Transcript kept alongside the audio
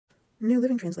New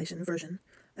Living Translation version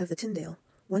of the Tyndale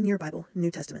 1 Year Bible, New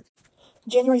Testament.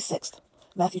 January 6th,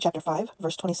 Matthew chapter 5,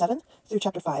 verse 27 through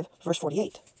chapter 5, verse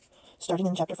 48. Starting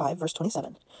in chapter 5, verse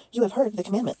 27. You have heard the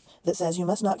commandment that says you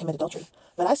must not commit adultery.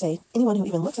 But I say, anyone who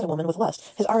even looks at a woman with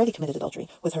lust has already committed adultery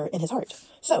with her in his heart.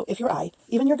 So, if your eye,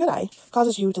 even your good eye,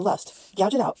 causes you to lust,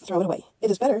 gouge it out, throw it away.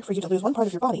 It is better for you to lose one part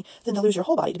of your body than to lose your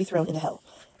whole body to be thrown into hell.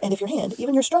 And if your hand,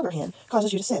 even your stronger hand,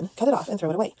 causes you to sin, cut it off and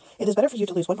throw it away. It is better for you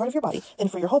to lose one part of your body than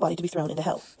for your whole body to be thrown into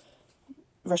hell.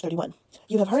 Verse 31.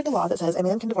 You have heard the law that says a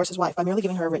man can divorce his wife by merely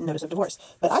giving her a written notice of divorce.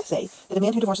 But I say that a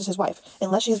man who divorces his wife,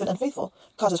 unless she has been unfaithful,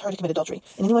 causes her to commit adultery,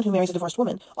 and anyone who marries a divorced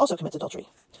woman also commits adultery.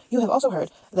 You have also heard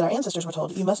that our ancestors were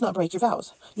told, you must not break your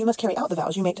vows. You must carry out the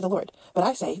vows you make to the Lord. But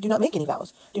I say, do not make any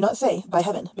vows. Do not say, by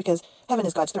heaven, because heaven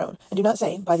is God's throne. And do not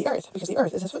say, by the earth, because the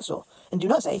earth is his footstool. And do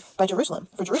not say, by Jerusalem,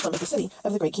 for Jerusalem is the city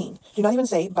of the great king. Do not even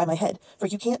say, by my head, for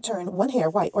you can't turn one hair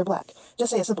white or black.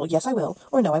 Just say a simple, yes I will,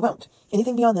 or no I won't.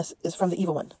 Anything beyond this is from the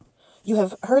evil one. You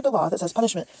have heard the law that says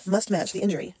punishment must match the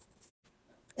injury.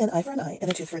 An eye for an eye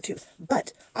and a tooth for a tooth.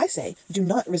 But I say, do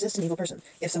not resist an evil person.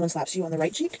 If someone slaps you on the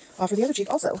right cheek, offer the other cheek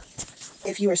also.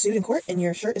 If you are sued in court and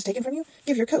your shirt is taken from you,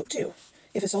 give your coat too.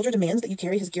 If a soldier demands that you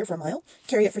carry his gear for a mile,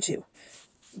 carry it for 2.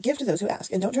 Give to those who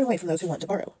ask, and don't turn away from those who want to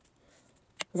borrow.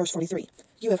 Verse 43.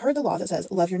 You have heard the law that says,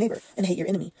 love your neighbor and hate your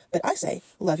enemy. But I say,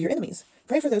 love your enemies.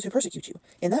 Pray for those who persecute you.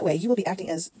 In that way, you will be acting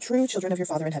as true children of your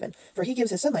Father in heaven. For he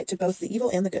gives his sunlight to both the evil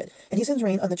and the good, and he sends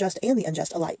rain on the just and the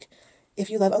unjust alike. If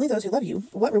you love only those who love you,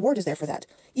 what reward is there for that?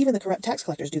 Even the corrupt tax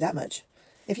collectors do that much.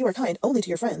 If you are kind only to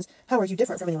your friends, how are you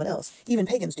different from anyone else? Even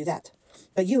pagans do that.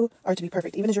 But you are to be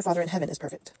perfect, even as your Father in heaven is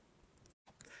perfect.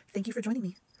 Thank you for joining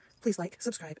me. Please like,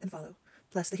 subscribe, and follow.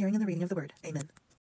 Bless the hearing and the reading of the word. Amen.